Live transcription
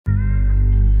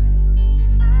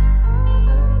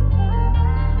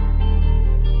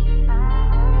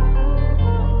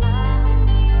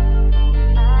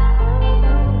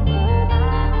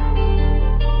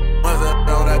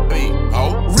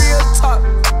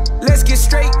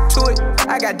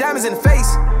got diamonds in the face.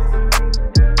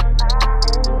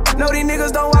 No, these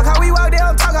niggas don't walk how we walk, they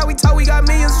don't talk how we talk, we got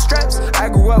millions of straps. I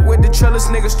grew up with the trillers,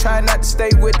 niggas try not to stay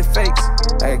with the fakes.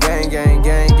 Like gang, gang,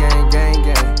 gang, gang, gang,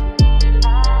 gang.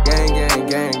 Gang, gang,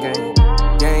 gang, gang.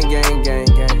 Gang, gang, gang,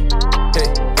 gang.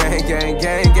 Hey, gang,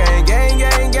 gang, gang, gang,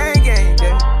 gang, gang, gang, gang,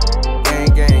 gang.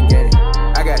 Gang, gang, gang.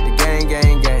 I got the gang,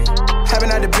 gang, gang.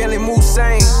 Having out the Billy move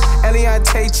sane.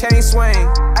 Eliante chain swing.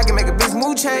 I can make a bitch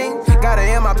move chain. Got her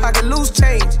in my pocket loose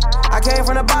change. I came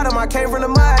from the bottom, I came from the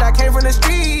mud, I came from the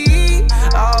street.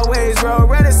 Always roll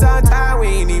ready, sometime we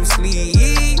ain't even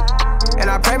sleep. And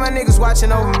I pray my niggas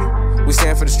watching over me. We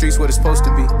stand for the streets what it's supposed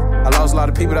to be. I lost a lot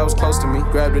of people that was close to me.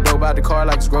 Grabbed the dope out the car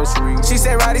like it's groceries. She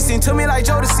said Roddy seemed to me like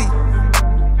Jodeci.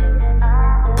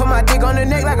 Put my dick on her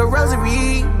neck like a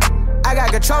rosary. I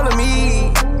got control of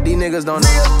me. These niggas don't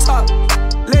real talk.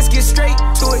 Let's get straight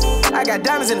to it. I got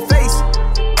diamonds in the face.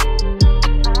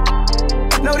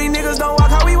 No, these niggas don't walk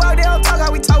how we walk, they don't talk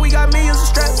how we talk, we got millions of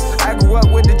straps. I grew up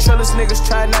with the trillers, niggas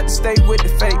try not to stay with the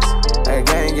fakes. Hey,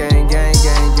 gang, gang, gang,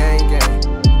 gang, gang, gang.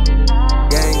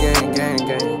 Gang, gang, gang,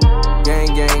 gang. Gang,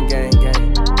 gang, gang, gang.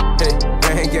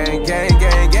 Hey, gang, gang, gang,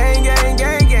 gang, gang, gang,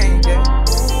 gang, gang, gang.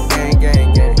 Gang,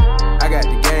 gang, gang. I got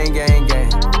the gang, gang, gang.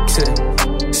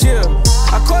 Chill.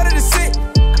 I quarter the sit,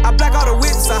 I black all the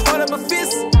whips, I hold up a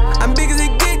fist. I'm big as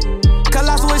it get.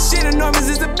 Colossal with shit, enormous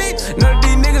is the bitch. None of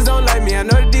these niggas don't like me, I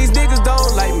know that these niggas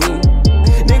don't like me.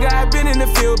 Nigga, I been in the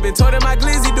field, been told that my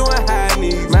glizzy doing high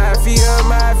knees. Mafia,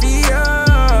 mafia.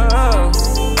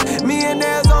 Me and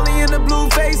there's only in the blue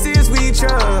faces we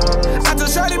trust. I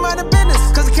told Shorty mind the business,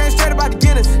 cause I came straight about the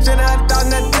Guinness. Spent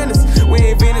 100,000 at the dentist.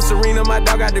 We ain't Venus Serena, my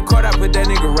dog out the court, I put that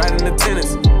nigga right in the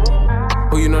tennis.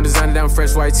 Who you know designer down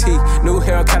fresh white tee. New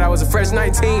haircut, I was a fresh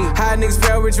 19. High niggas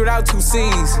fell rich without 2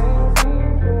 C's.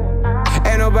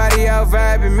 Ain't nobody out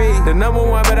vibing me. The number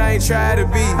one, but I ain't try to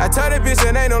be. I told that bitch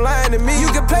that ain't no lying to me. You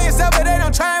can play yourself, but they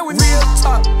don't try with me. Real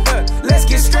talk, let's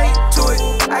get straight to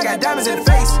it. I got diamonds in the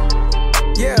face.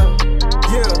 Yeah,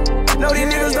 yeah. No,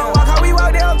 these niggas don't walk how we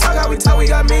walk, they don't talk how we talk, we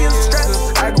got millions of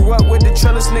straps. I grew up with the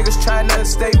trillers, niggas try not to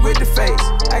stay with the face.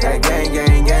 I got gang,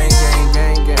 gang, gang, gang,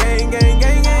 gang, gang, gang,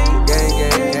 gang, gang.